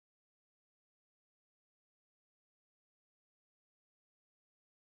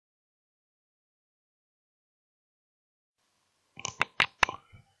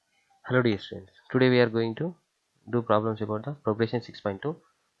Hello dear students, today we are going to do problems about the progression 6.2.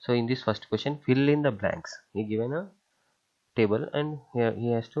 So in this first question, fill in the blanks. He given a table and here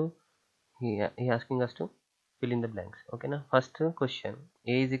he asking us to fill in the blanks. Okay, now first question,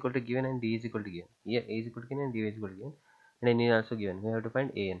 a is equal to given and d is equal to given. Here a is equal to given and d is equal to given and n is also given. We have to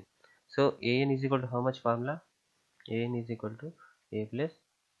find an. So an is equal to how much formula? An is equal to a plus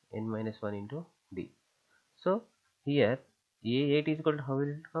n minus 1 into d. So here a8 is equal to how will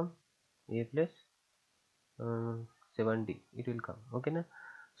it come? A plus 7d it will come. Okay now,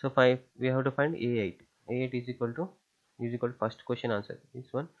 so 5 we have to find a8 is equal to first question answer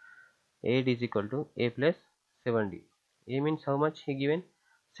this one. A8 is equal to a plus 7d. A means how much he given?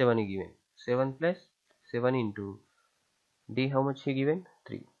 7 he given. 7 plus 7 into d, how much he given?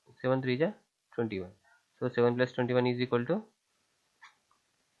 3. 7 3 is 21. So 7 plus 21 is equal to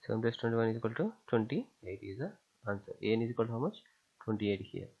 28 is the answer. An is equal to how much? 28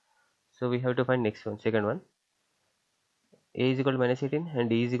 here. So we have to find next one, second one. A is equal to minus 18 and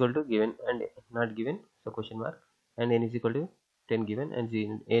d is equal to given and not given, so question mark, and n is equal to 10 given and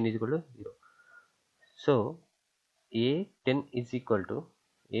n is equal to 0. So a10 is equal to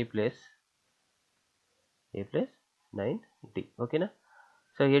a plus 9d. Okay na?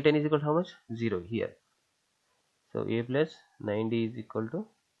 So a10 is equal to how much? 0 here. So a plus 9d is equal to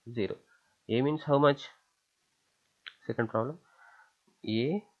 0. A means how much? Second problem,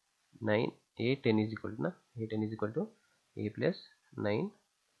 a10 is equal to a10 is equal to a plus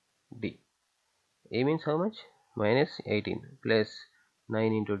 9d. A means how much? Minus 18 plus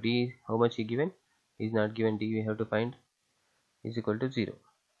 9 into d, how much is given? Is not given. D we have to find is equal to 0.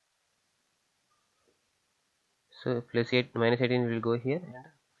 So plus 8 minus 18 will go here and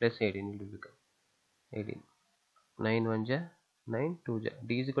plus 18 will become 18. 9 1 ja 9 2 ja.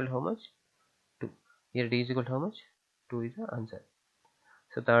 D is equal to how much? 2. Here D is equal to how much? 2 is the answer.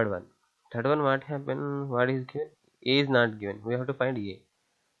 So third one what happened? What is given? A is not given. We have to find A.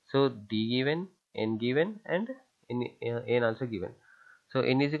 So D given, n given and n also given. So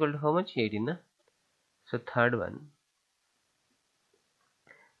n is equal to how much? 18 na? So third one,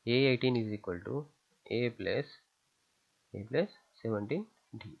 a18 is equal to a plus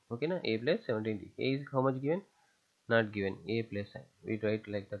 17d. Okay na? A plus 17d. A is how much given? Not given. A plus we write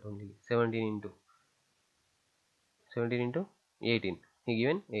like that only. 17 into 18. He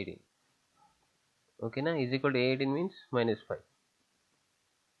given 18. Okay na? Is equal to a18 means minus 5.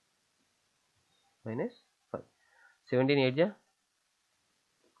 Minus 5. 17 8 ja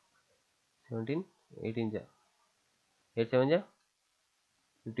 17 18 ja 8 7 ja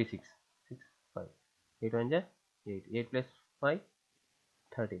 56 6 5 8 1 ja 8 8 plus 5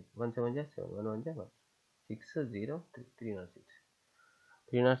 13 1 7 ja 7 1 1 ja 1 6 0 3 306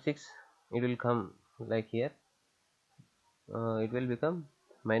 306. It will come like here. It will become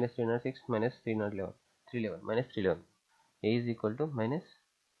minus 306 minus 311 311 minus 311. A is equal to minus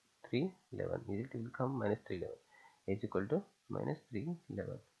 311. It will become minus 311. A is equal to minus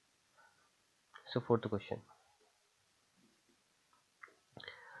 311. So fourth question,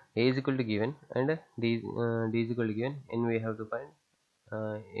 A is equal to given and D is equal to given, and we have to find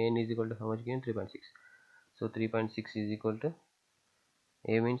n is equal to how much given? 3.6. So 3.6 is equal to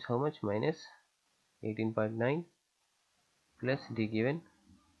A means how much? Minus 18.9 plus D given,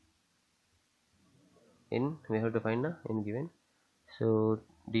 n we have to find n given. So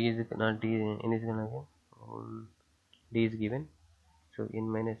D is not D, n is gonna given, D is given. So n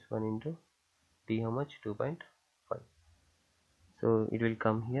minus 1 into D, how much? 2.5. So it will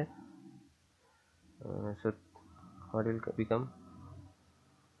come here. So what will become?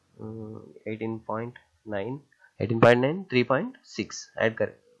 18.9 3.6. Add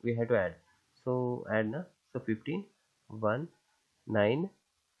correct. We have to add. So add na. So 15 1 9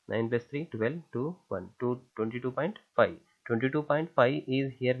 9 plus 3 12 2 1 2 22.5. 22.5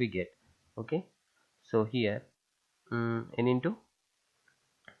 is here we get. Okay. So here n into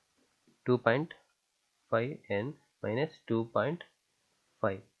 2.5 n minus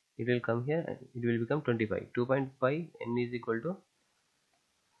 2.5. It will come here and it will become 25. 2.5 n is equal to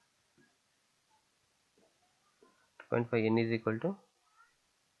 2.5 n is equal to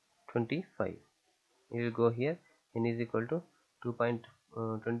 25. You will go here, n is equal to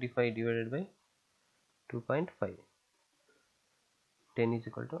 2.25 divided by 2.5. 10 is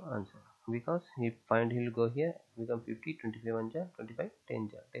equal to answer, because he find he'll go here, become 50, 25 1 ja 25, 10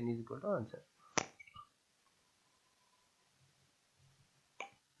 ja 10 is equal to answer.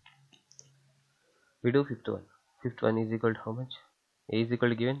 We do fifth one. Fifth one is equal to how much? A is equal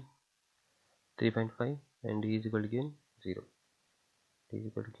to given 3.5 and D is equal to given 0. D is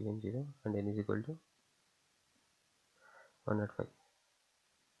equal to given 0 and n is equal to 105.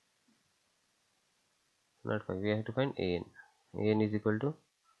 not 5. We have to find an. An is equal to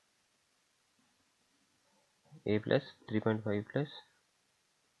a plus 3.5 plus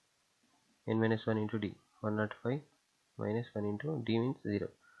n minus 1 into d. 105 minus 1 into d means 0.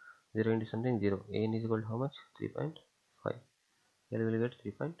 0 into something 0. An is equal to how much? 3.5. Here we will get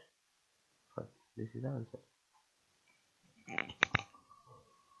 3.5. This is the answer.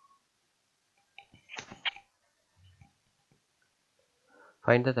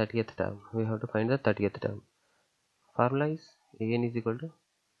 Find the 30th term. We have to find the 30th term. Formula is an is equal to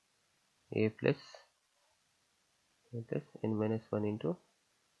a plus n minus 1 into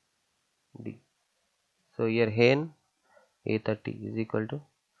d. So here n a30 is equal to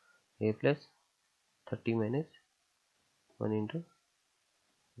a plus 30 minus 1 into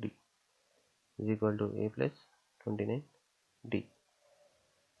d is equal to a plus 29 d.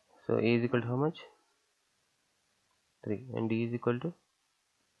 So a is equal to how much? 3, and d is equal to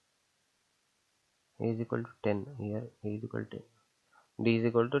a is equal to 10. Here a is equal to 10. D is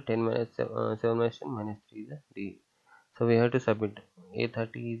equal to 10 minus 7 minus 10 minus 3 is the d. So we have to submit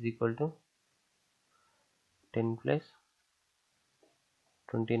a30 is equal to 10 plus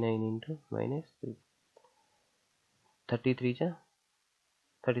 29 into minus 3. 33 ja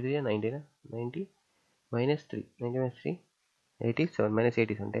 33 ja 90 na 90 minus 3, 90 minus 3 87 minus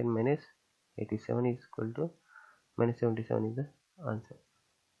 87, 10 minus 87 is equal to minus 77 is the answer.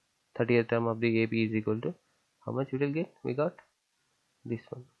 30th term of the AP is equal to how much we will get? We got this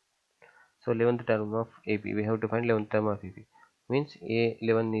one. So 11th term of AP, we have to find 11th term of AP, means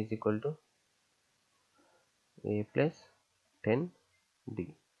A11 is equal to A plus 10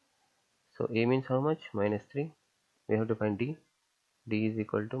 D. So A means how much? Minus 3. We have to find D. D is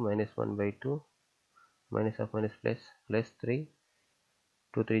equal to minus 1 by 2 minus of minus plus 3.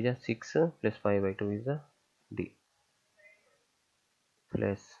 2 3 is 6 plus 5 by 2 is the D,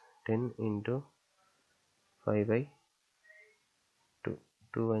 plus 10 into 5 by 2.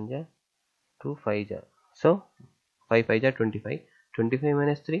 2 1 ja 2 5 ja. So 5 5 ja 25. 25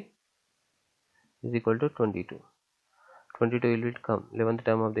 minus 3 is equal to 22. 22 will come. 11th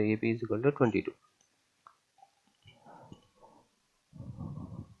term of the AP is equal to 22.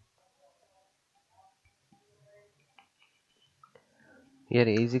 Here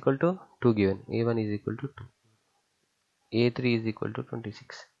A is equal to 2 given. A1 is equal to 2. A3 is equal to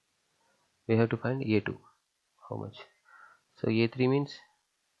 26. We have to find A2. How much? So A3 means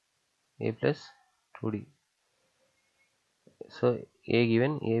A plus 2D. So A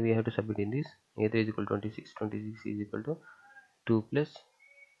given, A we have to submit in this. A3 is equal to 26. 26 is equal to 2 plus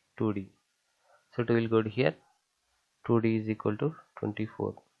 2D. So 2 will go to here. 2D is equal to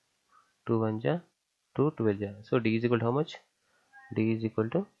 24. 2 1 ja 2 12 ja. So D is equal to how much? D is equal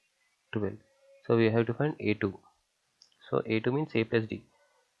to 12. So we have to find A2. So A2 means A plus D.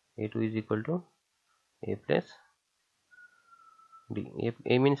 A2 is equal to A plus D.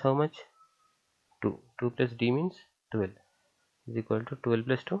 A means how much? 2. 2 plus D means 12 is equal to 12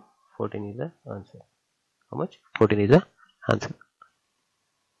 plus 2. 14 is the answer. How much? 14 is the answer.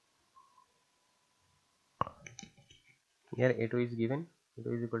 Here A2 is given.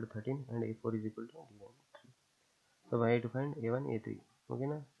 A2 is equal to 13 and A4 is equal to 3. So I have to find A1, A3. Okay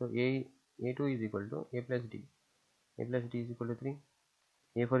na? So A2 is equal to A plus D. A plus D is equal to 3.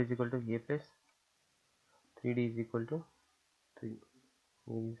 A4 is equal to A plus 3D is equal to 3.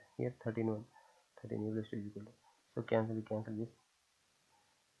 Is here 13 1. 13 A plus 2 is equal to. So cancel this.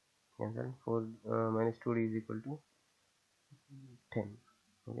 Cancel 4 minus 2D is equal to 10.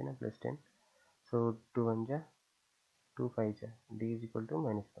 Okay na? Plus 10. So 2 1 ja 2 5 ja. D is equal to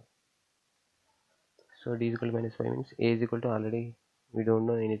minus 5. So D is equal to minus 5 means A is equal to, already we don't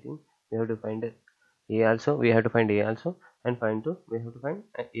know anything. We have to find A also. We have to find A also, and find 2. We have to find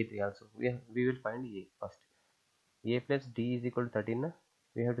A3 also. We will find A first. A plus D is equal to 13 na?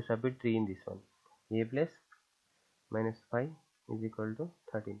 We have to submit 3 in this one. A plus minus 5 is equal to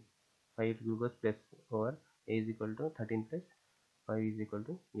 13. 5 goes plus over. A is equal to 13 plus 5 is equal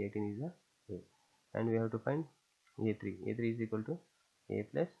to 18 is the A. And we have to find A3. A3 is equal to A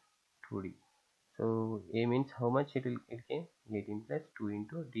plus 2D. So A means how much it came? 18 plus 2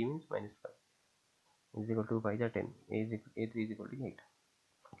 into D means minus 5 is equal to 5 is 10. A3 is equal to 8.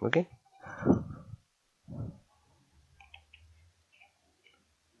 Okay.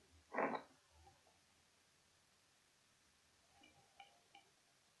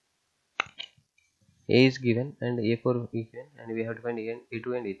 A is given and A4 is given, and we have to find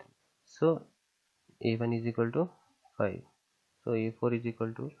A2 and A3. So A1 is equal to 5. So A4 is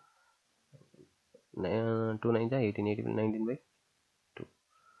equal to 2 9 18, 19 by 2.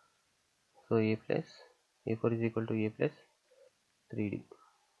 So A4 is equal to A plus 3D.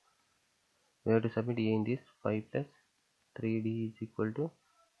 We have to submit a in this. 5 plus 3d is equal to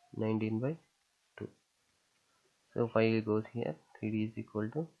 19 by 2. So 5 goes here. 3d is equal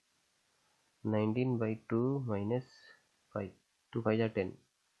to 19 by 2 minus 5. 2 5 are 10.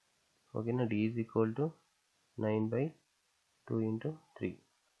 Okay, now d is equal to 9 by 2 into 3.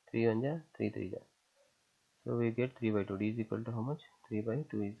 3 1 ja 3 3 ja. So we get 3 by 2. D is equal to how much? 3 by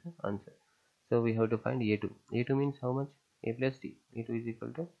 2 is the answer. So we have to find a2. a2 means how much? A plus d. a2 is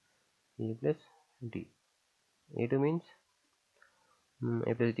equal to a plus d. a2 means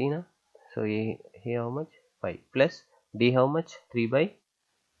a plus d na. So a here how much? 5 plus d how much? 3 by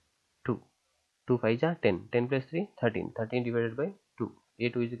 2. 2 5 ja 10. 10 plus 3 13. 13 divided by 2.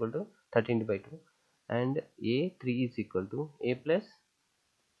 a2 is equal to 13 by 2. And a3 is equal to a plus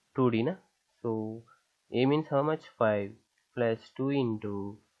 2d na. So a means how much? 5 plus 2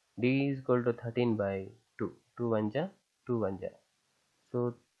 into d is equal to 13 by 2. 2 1 ja 2 1 ja.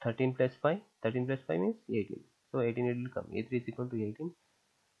 So 13 plus 5, 13 plus 5 means 18. So 18 it will come. a3 is equal to 18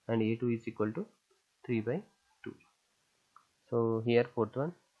 and a2 is equal to 3 by 2. So here fourth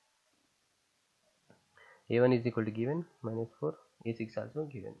one, a1 is equal to given minus 4, a6 also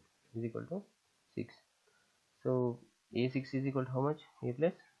given is equal to 6. So a6 is equal to how much? A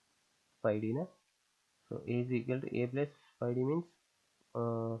plus 5d na. So a is equal to a plus 5d means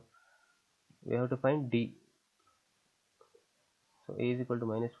we have to find d. So a is equal to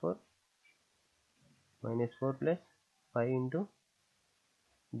minus 4 plus 5 into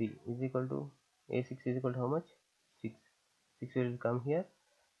d is equal to a6 is equal to how much? 6. 6 will come here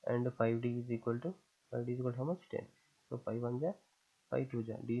and 5d is equal to 5d is equal to how much? 10. So 5 1 ja 5 2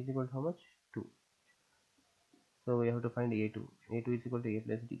 ja d is equal to how much? 2. So we have to find a2. a2 is equal to a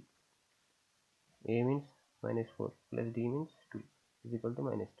plus d. A means minus 4 plus d means 2 is equal to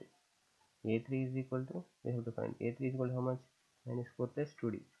minus 2. a3 is equal to, we have to find a3 is equal to how much? Minus 4 plus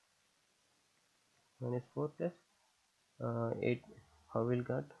 2d. Minus 4 plus 8. How will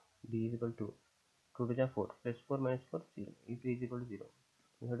got? D is equal to 2 to the 4 plus 4 minus 4 0. a3 is equal to 0.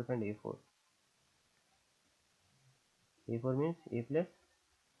 We have to find a4. a4 means a plus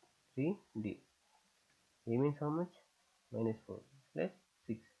 3d. A means how much? Minus 4 plus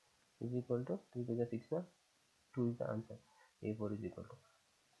 6 is equal to 3 to the 6 na. 2 is the answer. a4 is equal to.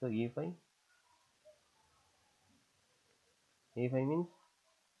 So a5 means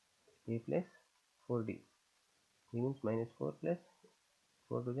a plus 4d. A means minus 4 plus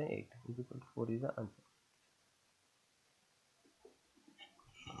 4 to the 8 is equal to 4 is the answer.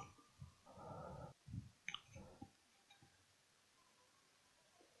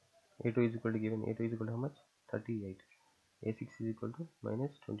 a2 is equal to given. a2 is equal to how much? 38. a6 is equal to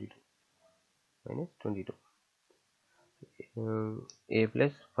minus 22. Minus 22. A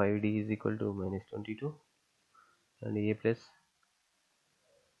plus 5d is equal to minus 22 and a plus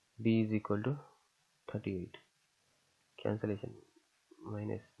d is equal to 38. Cancellation.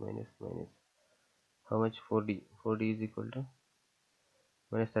 Minus minus minus. How much? 4d. 4d is equal to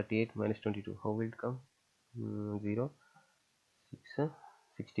minus 38 minus 22. How will it come? 0 6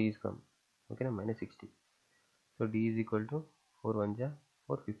 60 is come. Okay, na, minus 60. So d is equal to 4 1 ja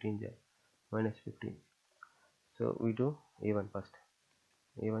 4 15 ja minus 15. So we do a1 first.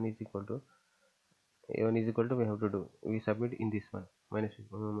 a1 is equal to we have to do, we submit in this one minus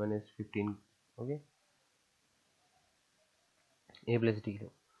 15. Okay, a plus d.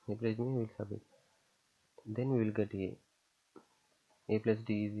 A plus d we will submit, then we will get a plus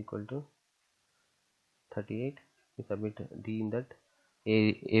d is equal to 38. We submit d in that.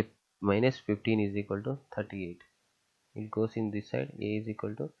 A minus 15 is equal to 38. It goes in this side. A is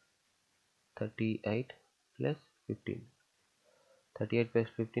equal to 38 plus 15. 38 plus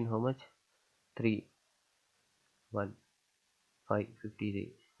 15 how much? 3 1 5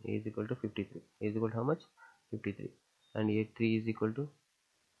 53. A is equal to 53. A is equal to how much? 53. And a3 is equal to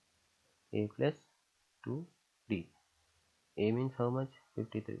a plus 2d. A means how much?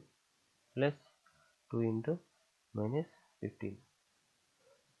 53 plus 2 into minus 15.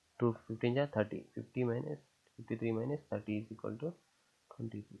 2 15 ja 30. 50 minus 53 minus 30 is equal to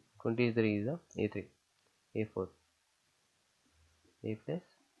 23. 23 is the a3. a4. A plus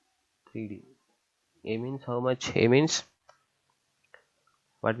 3d. A means how much? A means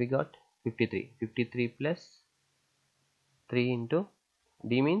what we got? 53. 53 plus 3 into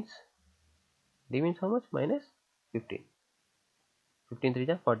d means how much? Minus 15. 15 3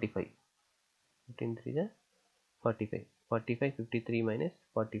 ja 45. 15 3 ja 45. 45 53 minus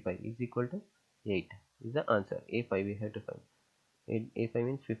 45 is equal to 8 is the answer. A5 we have to find. A5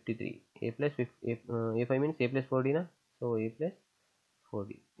 means 53. A plus A5 means a plus 4d na. So a plus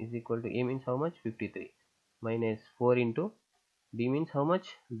 4d is equal to, a means how much? 53 minus 4 into d means how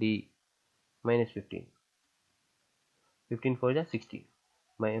much? D. minus 15. 15 4 is 60.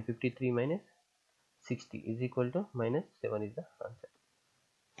 53 minus 60 is equal to minus 7 is the answer.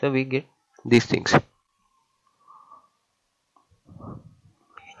 So we get these things.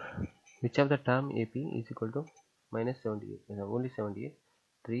 Which of the term AP is equal to minus 78? Only 78.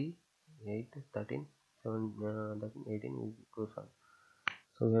 3, 8, 13, 7, 13, 18 goes on.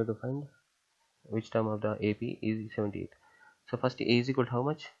 So we have to find which term of the AP is 78. So first A is equal to how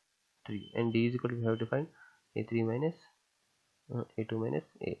much? 3. And D is equal to, we have to find A3 minus A2 minus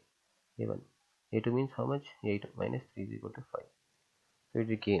A1. A2 means how much? 8 minus 3 is equal to 5. So it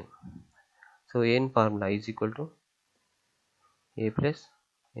became. So N formula is equal to A plus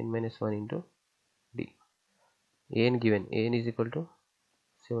N minus 1 into D. N given. N is equal to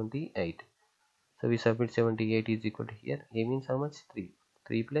 78. So we submit 78 is equal to here. A means how much? 3.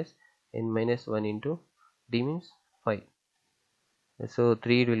 3 plus N minus 1 into D means 5. So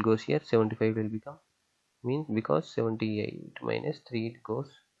 3 will goes here. 75 will become. Means because 78 minus 3 it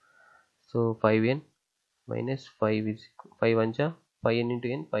goes. So 5N minus 5 is 5 1 ja 5N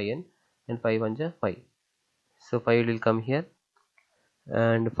into N 5N and 5 1 ja 5. So 5 will come here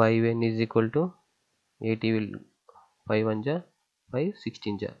and 5N is equal to 80 will 5 1 ja 5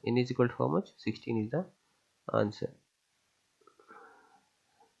 16 ja. N is equal to how much? 16 is the answer.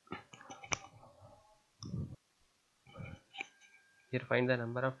 Here find the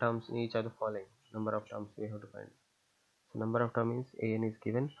number of terms in each of the following. Number of terms we have to find. So number of terms means An is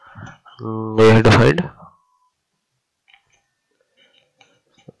given. We have to find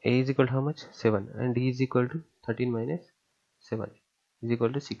A is equal to how much? 7 and D is equal to 13 minus 7 is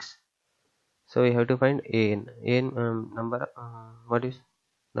equal to 6. So we have to find An number what is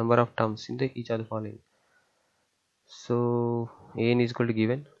number of terms in the each of the following. So An is equal to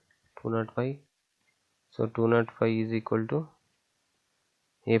given 205. So 205 is equal to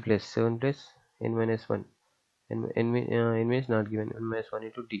A plus 7 plus N minus 1. N means not given. N minus 1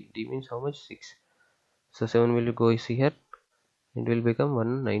 into D. D means how much? 6. So 7 will go here. It will become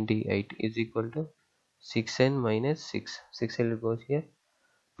 198 is equal to 6n minus 6. 6n goes here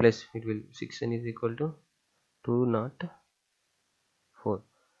plus it will 6n is equal to 204.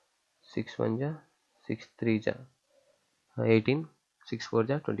 6 1 ja 6 3 ja 18. 6 4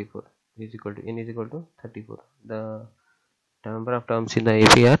 ja 24 is equal to n is equal to 34. The number of terms in the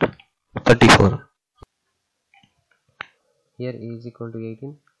AP are 34. Here A is equal to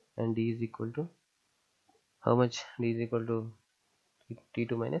 18 and D is equal to how much? D is equal to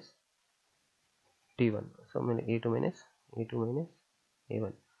T2 minus T1. So A2 minus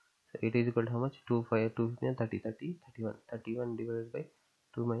A1. So it is equal to how much? 2 5 2 15 30 30 31. 31 divided by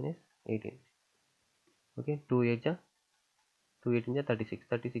 2 minus 18. Okay, 2 8 ja 2 18 ja 36.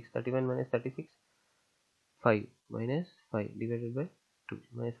 36 31 minus 36 5 minus 5 divided by 2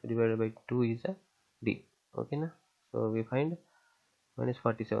 minus divided by 2 is a D. Okay na? So we find minus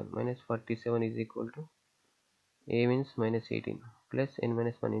 47. Minus 47 is equal to A means minus 18 plus N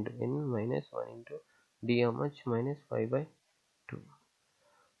minus 1 into N minus 1 into D how much? Minus 5 by 2.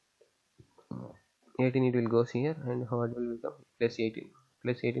 18 it will go here and how it will become plus 18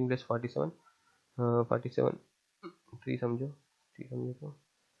 plus 18 plus 47 47 3 समझो 3 समझो तो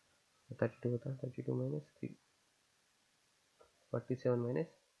 32 बता 32 minus 3 47 minus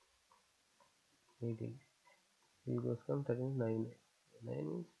 18 it goes from 39 9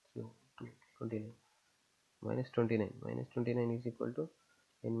 means 2 29 minus 29 is equal to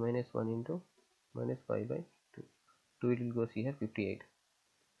n minus 1 into minus 5 by 2 2 it will go here 58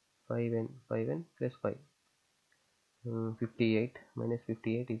 5n plus 5 58 minus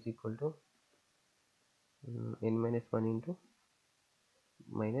 58 is equal to n minus 1 into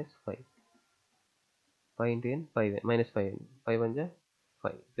minus 5 5 into n 5 minus 5n 5 1 ja 5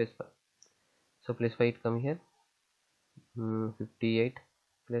 plus 5. So plus 5 come here 58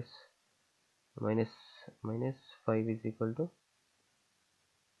 plus minus 5 is equal to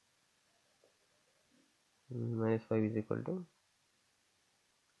minus 5 is equal to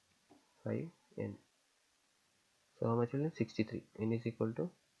 5n. So how much will be 63? N is equal to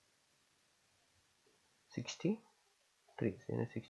 63. So